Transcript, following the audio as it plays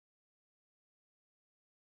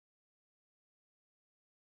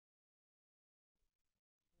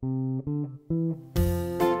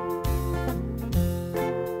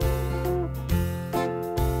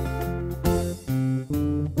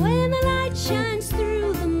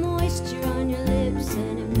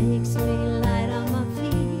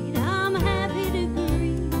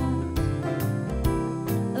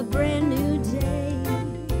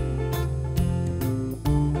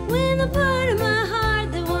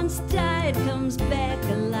it comes back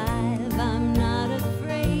alive. I'm not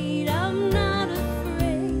afraid, I'm not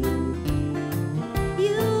afraid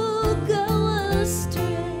you'll go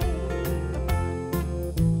astray.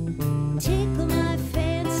 Tickle my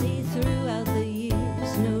fancy throughout the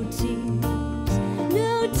years. No tears,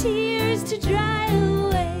 no tears to dry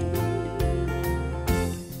away.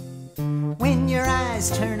 When your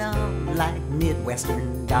eyes turn on like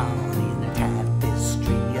Midwestern dawn in a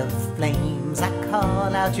tapestry of flames, I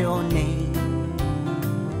call out your name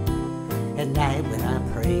at night when I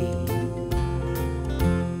pray.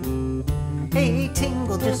 A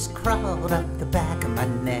tingle just crawled up the back of my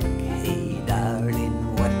neck. Hey darling,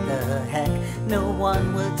 what the heck, no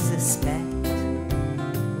one would suspect.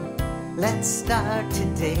 Let's start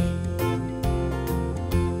today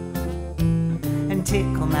and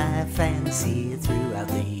tickle my fancy throughout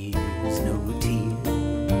the years.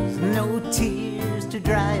 No tears to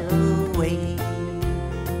dry away.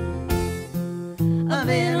 I've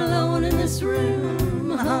been alone in this room,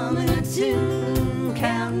 humming a tune,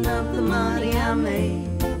 counting up the money I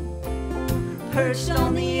made. Perched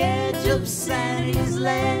on the edge of Sandy's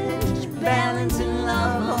ledge, balancing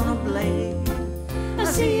love on a blade. I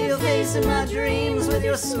see your face in my dreams with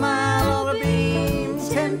your smile all abeam,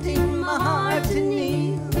 tempting my heart to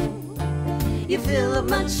kneel. You fill up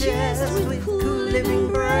my chest with cool living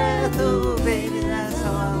breath. Oh baby, that's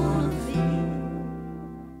how I wanna feel.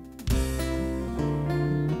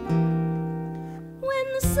 When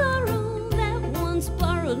the sorrow that once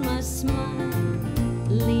borrowed my smile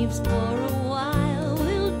leaves for a while,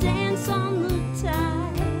 we'll dance on the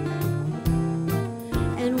tide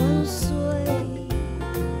and we'll sway.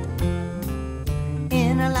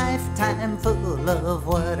 In a lifetime full of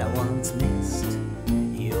what I once missed,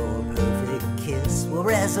 your perfect kiss will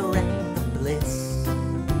resurrect the bliss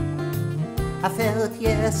I felt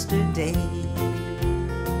yesterday.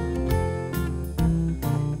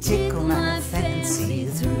 Tickle my fancy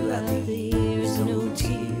throughout the years. No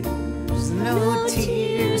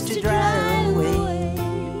tears to dry away.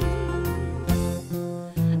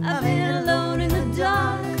 I've been alone in the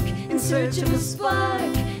dark, in search of a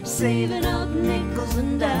spark, saving up nickels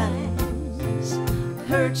and dimes.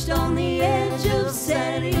 Perched on the edge of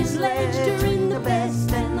Sandy's ledge during the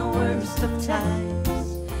best and the worst of times.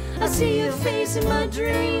 I see your face in my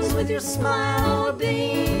dreams with your smile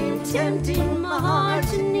abeam, tempting my heart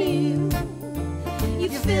to kneel. You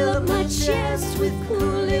fill up my chest with cool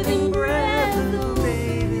living breath. Oh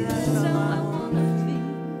baby, that's how I wanna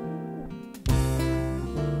feel.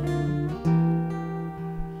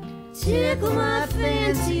 Tickle my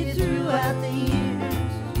fancy throughout the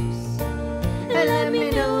years, and let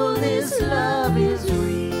me know this love is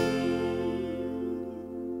real.